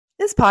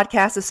This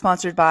podcast is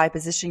sponsored by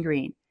Position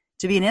Green.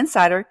 To be an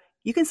insider,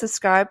 you can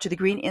subscribe to the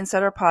Green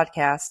Insider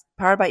podcast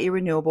powered by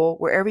eRenewable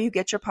wherever you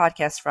get your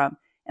podcasts from.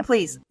 And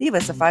please leave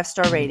us a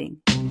 5-star rating.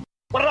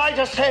 What did I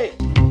just say?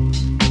 21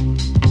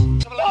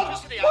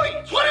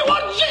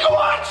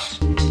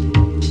 gigawatts!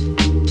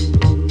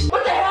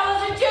 What the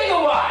hell is a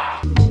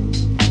gigawatt?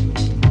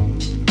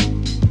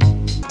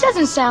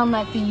 Doesn't sound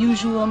like the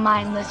usual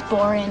mindless,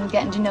 boring,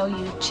 getting to know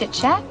you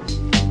chit-chat.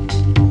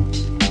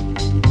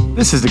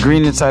 This is the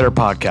Green Insider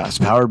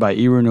Podcast, powered by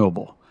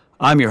eRenewable.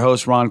 I'm your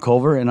host, Ron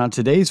Culver, and on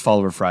today's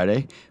Follower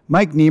Friday,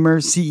 Mike Niemer,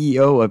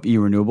 CEO of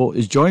eRenewable,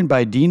 is joined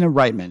by Dina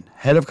Reitman,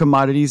 Head of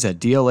Commodities at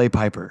DLA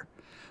Piper.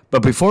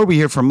 But before we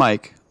hear from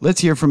Mike,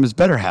 let's hear from his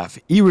better half,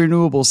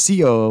 eRenewable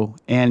COO,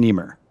 Ann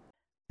Niemer.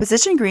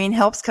 Position Green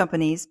helps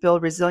companies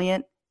build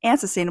resilient and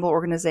sustainable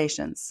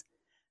organizations.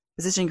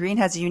 Position Green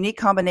has a unique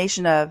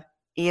combination of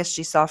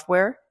ESG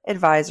software,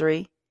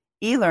 advisory,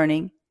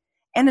 e-learning,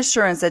 and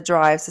assurance that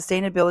drives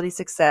sustainability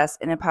success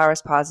and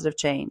empowers positive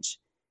change.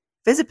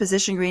 Visit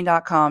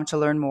positiongreen.com to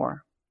learn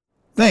more.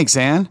 Thanks,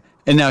 Ann.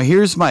 And now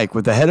here's Mike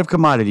with the Head of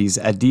Commodities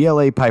at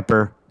DLA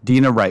Piper,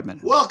 Dina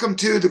Reitman. Welcome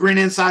to the Green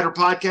Insider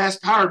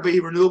Podcast, powered by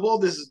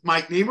eRenewable. This is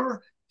Mike Niemer,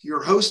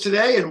 your host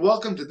today, and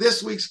welcome to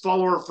this week's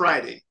Follower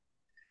Friday.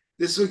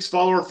 This week's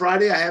Follower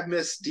Friday, I have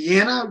Miss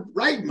Dina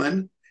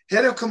Reitman,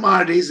 Head of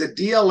Commodities at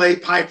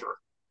DLA Piper.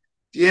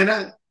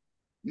 Dina,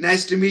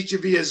 nice to meet you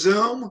via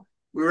Zoom.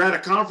 We were at a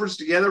conference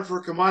together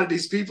for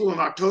commodities people in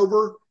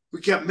October. We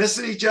kept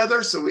missing each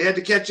other, so we had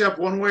to catch up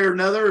one way or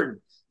another, and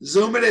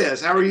Zoom it is.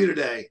 How are you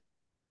today?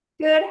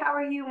 Good. How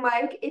are you,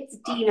 Mike? It's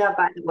Dina,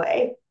 by the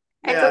way.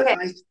 It's yeah, okay.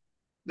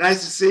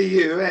 Nice to see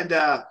you. And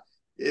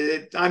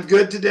I'm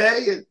good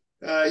today.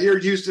 Here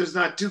in Houston, it's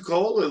not too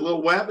cold, a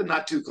little wet, but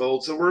not too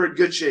cold. So we're in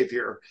good shape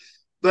here.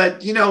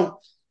 But,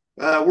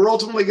 we're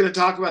ultimately going to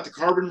talk about the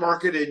carbon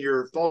market in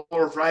your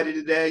Follower Friday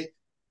today.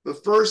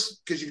 But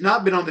first, because you've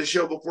not been on the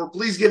show before,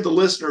 please give the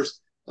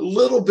listeners a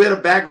little bit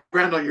of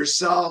background on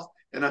yourself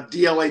and of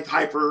DLA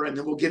Piper, and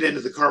then we'll get into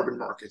the carbon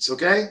markets,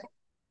 okay?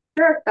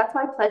 Sure, that's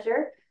my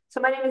pleasure.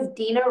 So my name is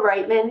Dina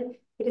Reitman.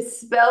 It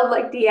is spelled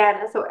like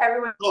Deanna, so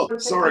everyone... Oh,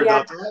 sorry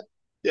about that.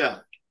 Yeah.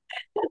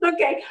 That's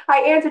okay.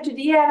 I answer to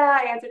Deanna,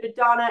 I answer to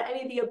Donna,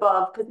 any of the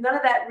above, because none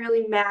of that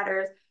really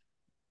matters,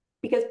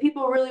 because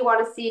people really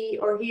want to see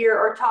or hear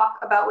or talk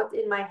about what's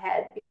in my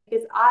head,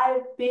 because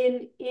I've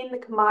been in the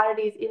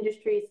commodities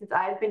industry since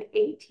I've been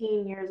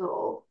 18 years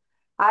old.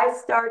 I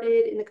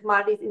started in the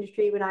commodities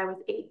industry when I was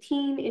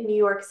 18 in New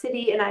York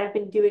City, and I've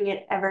been doing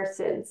it ever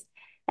since.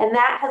 And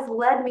that has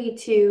led me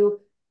to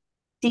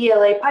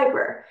DLA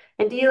Piper.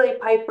 And DLA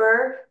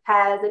Piper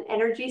has an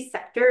energy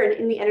sector, and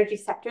in the energy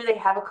sector, they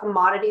have a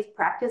commodities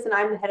practice, and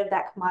I'm the head of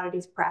that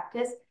commodities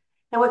practice.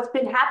 And what's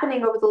been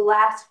happening over the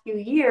last few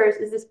years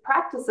is this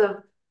practice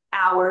of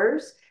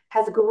ours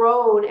has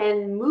grown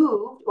and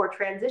moved or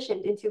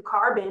transitioned into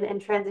carbon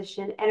and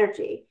transition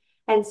energy.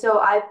 And so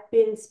I've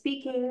been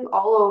speaking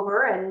all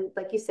over, and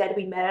like you said,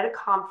 we met at a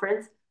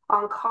conference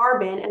on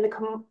carbon and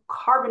the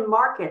carbon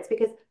markets,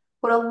 because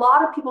what a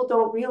lot of people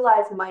don't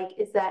realize, Mike,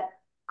 is that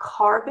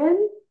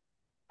carbon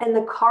and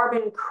the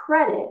carbon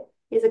credit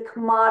is a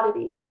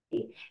commodity.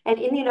 And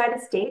in the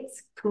United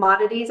States,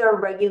 commodities are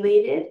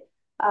regulated.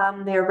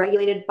 They're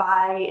regulated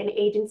by an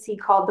agency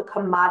called the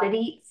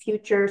Commodity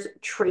Futures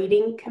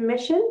Trading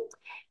Commission.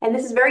 And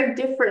this is very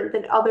different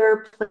than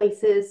other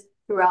places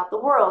throughout the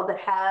world that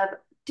have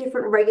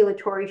different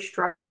regulatory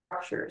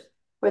structures,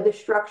 where the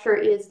structure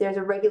is there's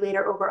a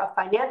regulator over a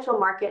financial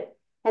market,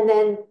 and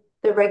then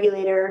the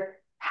regulator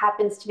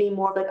happens to be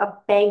more like a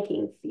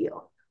banking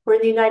feel. Where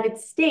in the United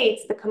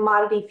States, the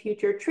Commodity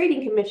Future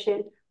Trading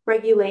Commission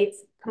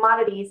regulates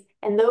commodities,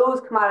 and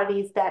those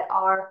commodities that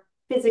are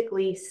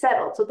physically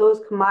settled. So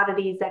those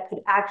commodities that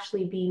could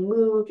actually be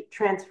moved,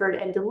 transferred,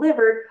 and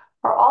delivered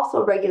are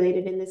also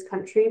regulated in this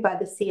country by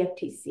the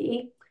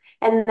CFTC.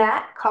 And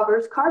that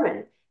covers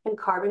carbon and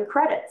carbon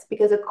credits,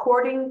 because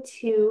according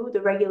to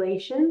the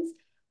regulations,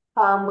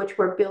 which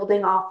we're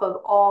building off of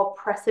all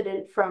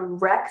precedent from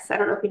RECs, I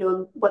don't know if you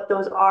know what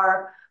those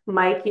are,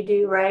 Mike, you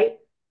do, right?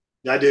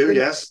 I do,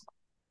 yes.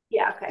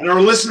 Yeah, okay. And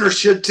our listeners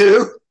should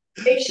too.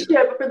 They should,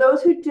 but for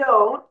those who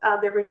don't,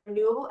 they're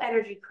renewable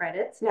energy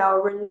credits. Now,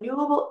 a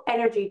renewable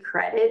energy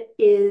credit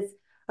is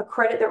a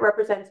credit that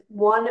represents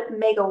 1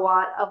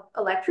 megawatt of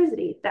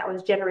electricity that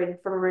was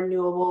generated from a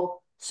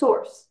renewable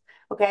source,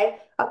 okay?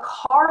 A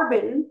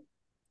carbon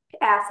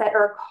asset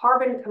or a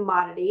carbon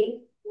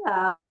commodity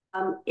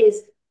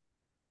is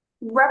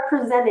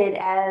represented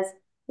as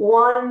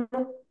 1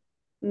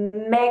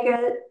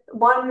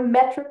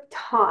 metric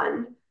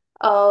ton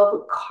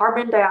of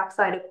carbon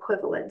dioxide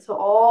equivalent. So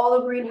all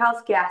the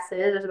greenhouse gases,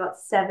 there's about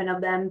 7 of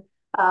them,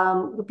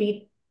 would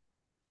be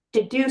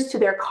deduced to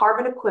their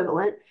carbon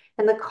equivalent.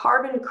 And the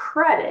carbon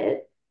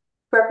credit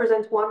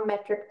represents 1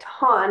 metric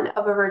ton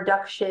of a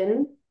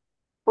reduction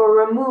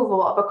or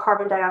removal of a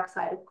carbon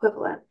dioxide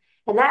equivalent.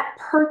 And that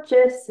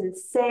purchase and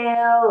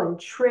sale and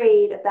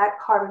trade of that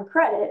carbon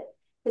credit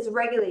is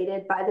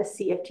regulated by the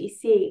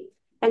CFTC.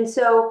 And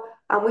so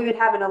We've been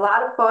having a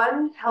lot of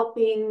fun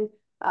helping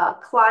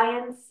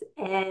clients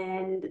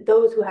and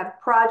those who have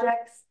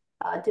projects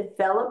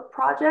develop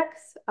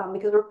projects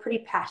because we're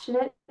pretty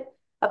passionate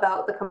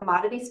about the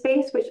commodity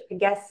space, which I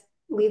guess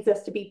leads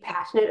us to be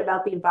passionate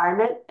about the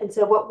environment. And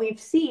so what we've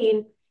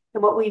seen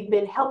and what we've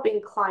been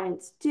helping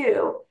clients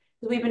do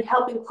is we've been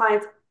helping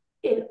clients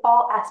in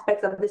all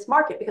aspects of this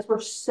market because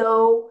we're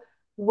so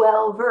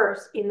well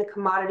versed in the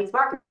commodities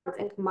markets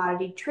and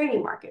commodity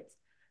trading markets.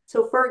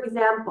 So for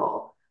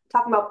example,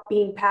 talking about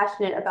being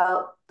passionate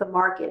about the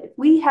market, if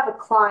we have a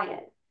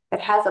client that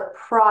has a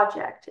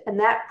project and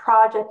that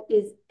project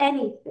is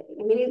anything,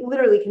 I mean, it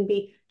literally can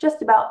be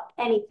just about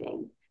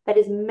anything that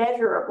is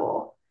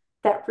measurable,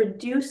 that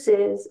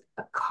reduces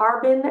a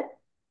carbon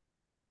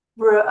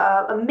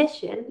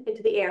emission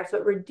into the air, so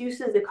it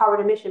reduces the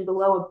carbon emission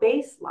below a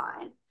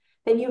baseline,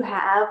 then you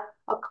have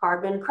a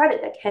carbon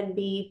credit that can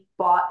be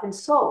bought and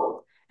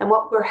sold. And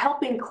what we're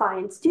helping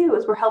clients do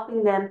is we're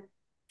helping them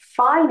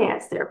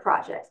finance their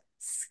projects,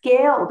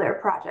 scale their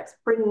projects,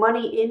 bring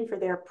money in for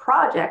their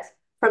projects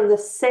from the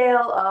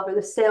sale of or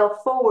the sale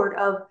forward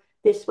of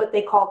this, what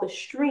they call the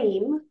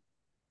stream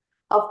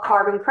of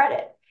carbon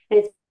credit. And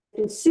it's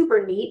been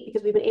super neat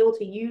because we've been able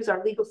to use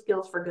our legal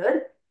skills for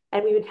good.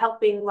 And we've been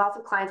helping lots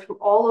of clients from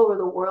all over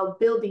the world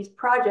build these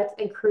projects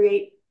and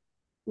create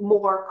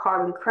more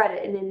carbon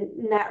credit. And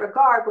in that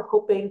regard, we're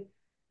hoping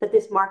that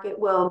this market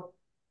will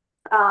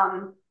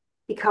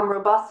become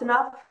robust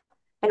enough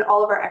and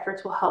all of our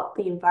efforts will help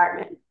the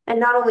environment. And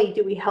not only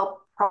do we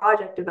help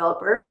project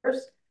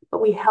developers,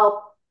 but we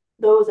help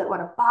those that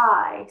want to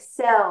buy,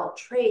 sell,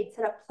 trade,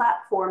 set up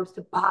platforms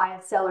to buy,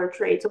 sell, or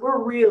trade. So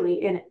we're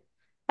really in it.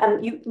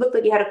 You looked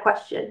like you had a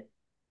question.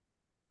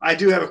 I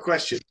do have a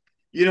question.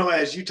 You know,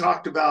 as you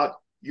talked about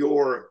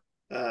your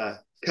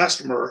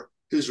customer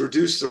who's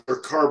reduced their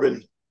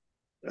carbon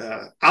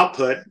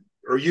output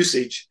or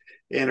usage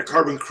and a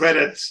carbon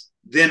credits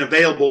then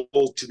available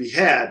to be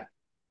had,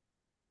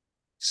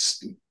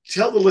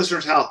 tell the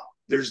listeners how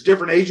there's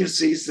different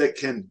agencies that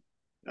can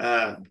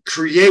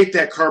create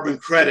that carbon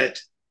credit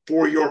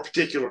for your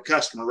particular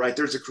customer, right?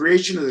 There's a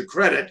creation of the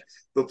credit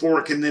before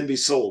it can then be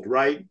sold,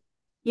 right?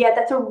 Yeah,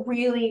 that's a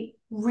really,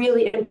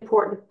 really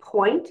important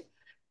point.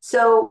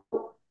 So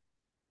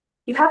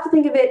you have to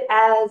think of it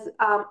as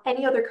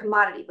any other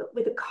commodity, but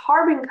with a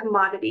carbon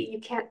commodity, you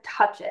can't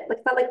touch it. Like,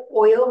 it's not like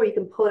oil where you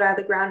can pull it out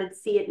of the ground and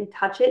see it and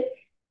touch it.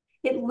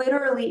 It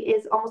literally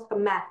is almost a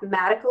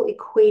mathematical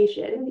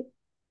equation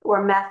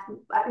or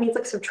it's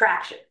like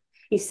subtraction.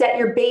 You set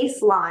your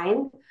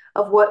baseline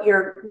of what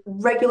your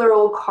regular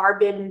old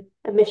carbon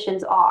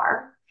emissions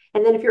are.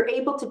 And then if you're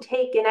able to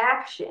take an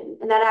action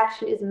and that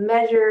action is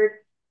measured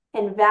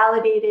and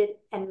validated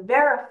and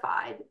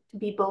verified to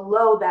be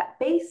below that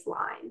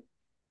baseline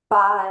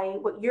by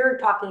what you're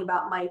talking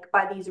about, Mike,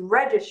 by these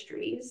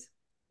registries,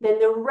 then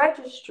the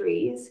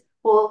registries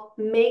will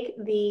make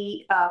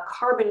the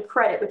carbon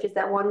credit, which is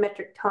that 1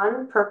 metric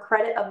ton per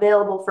credit,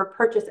 available for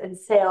purchase and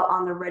sale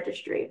on the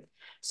registry.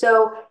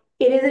 So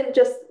it isn't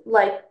just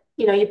like,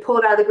 you pull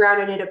it out of the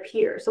ground and it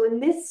appears. So in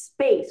this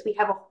space, we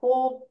have a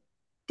whole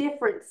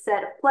different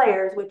set of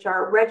players, which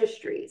are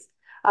registries.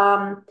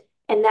 And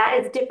that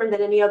is different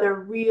than any other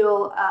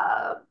real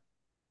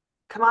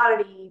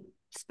commodity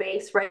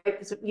space, right?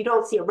 Because you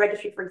don't see a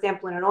registry, for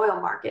example, in an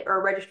oil market or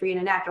a registry in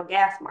a natural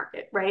gas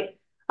market, right?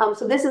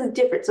 So this is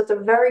different. So it's a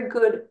very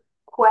good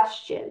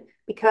question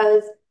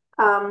because,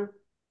 and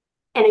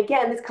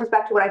again, this comes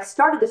back to what I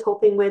started this whole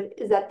thing with,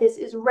 is that this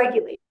is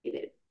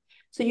regulated.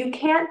 So you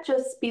can't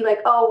just be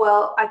like, oh,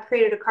 well, I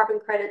created a carbon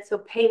credit, so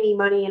pay me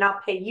money and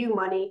I'll pay you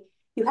money.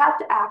 You have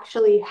to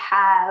actually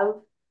have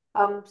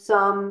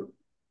some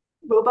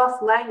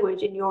robust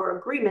language in your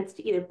agreements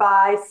to either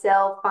buy,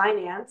 sell,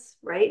 finance,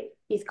 right,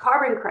 these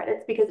carbon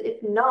credits, because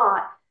if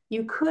not,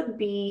 you could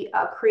be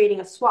creating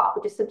a swap,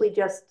 which is simply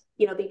just,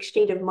 the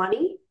exchange of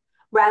money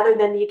rather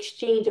than the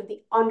exchange of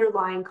the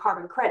underlying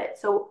carbon credit.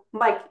 So,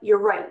 Mike, you're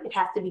right. It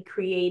has to be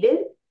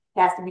created.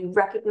 It has to be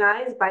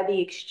recognized by the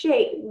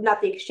exchange,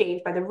 not the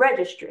exchange, by the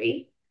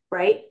registry,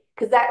 right?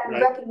 Because that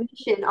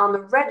recognition on the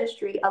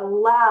registry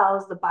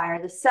allows the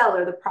buyer, the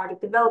seller, the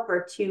project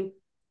developer to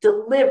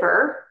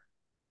deliver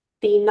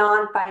the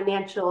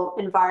non-financial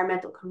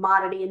environmental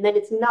commodity, and then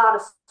it's not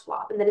a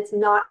swap, and then it's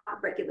not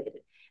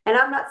regulated. And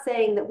I'm not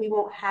saying that we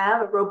won't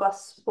have a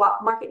robust swap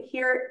market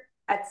here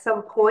at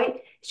some point.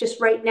 It's just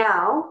right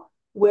now,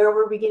 where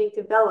we're beginning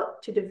to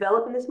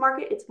develop in this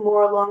market, it's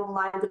more along the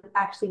lines of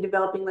actually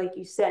developing, like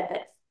you said,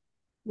 that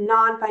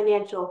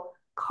non-financial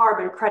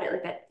carbon credit,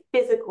 like that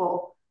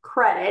physical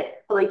credit,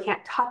 although you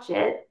can't touch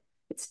it,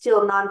 it's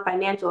still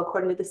non-financial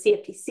according to the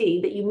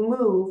CFTC, that you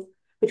move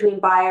between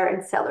buyer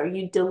and seller,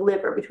 you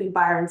deliver between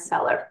buyer and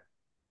seller.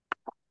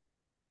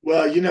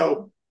 Well,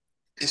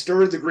 I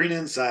started the Green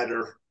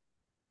Insider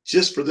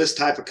just for this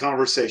type of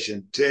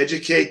conversation, to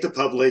educate the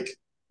public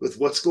with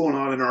what's going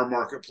on in our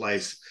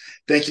marketplace.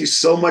 Thank you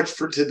so much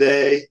for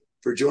today,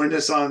 for joining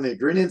us on the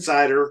Green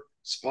Insider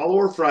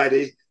Follower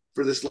Friday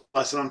for this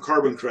lesson on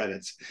carbon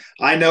credits.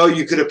 I know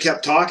you could have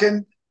kept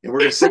talking, And we're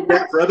going to save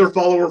that for other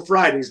Follower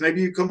Fridays.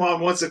 Maybe you come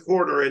on once a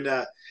quarter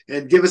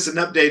and give us an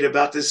update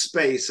about this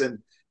space and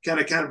kind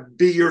of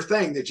be your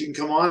thing, that you can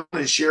come on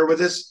and share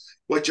with us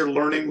what you're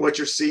learning, what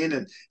you're seeing,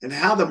 and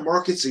how the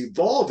market's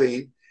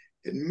evolving.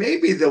 And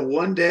maybe the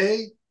one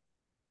day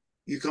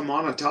you come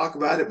on and talk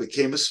about it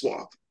became a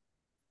swap.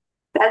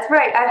 That's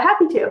right. I'm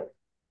happy to.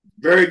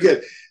 Very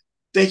good.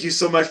 Thank you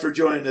so much for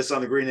joining us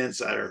on the Green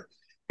Insider.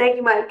 Thank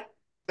you, Mike.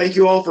 Thank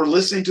you all for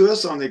listening to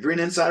us on the Green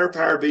Insider,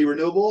 powered by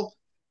eRenewable.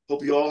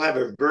 Hope you all have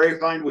a very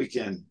fine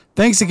weekend.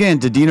 Thanks again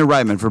to Dina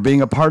Reitman for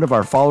being a part of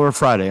our Follower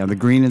Friday on the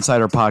Green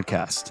Insider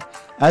podcast.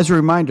 As a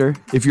reminder,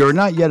 if you are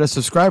not yet a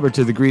subscriber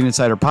to the Green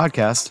Insider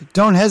podcast,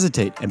 don't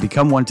hesitate and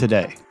become one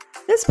today.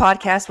 This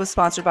podcast was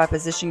sponsored by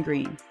Position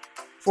Green.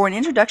 For an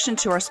introduction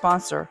to our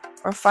sponsor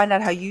or find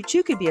out how you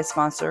too could be a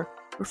sponsor,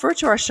 refer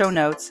to our show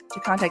notes to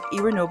contact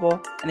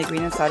eRenewable and the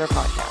Green Insider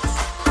podcast.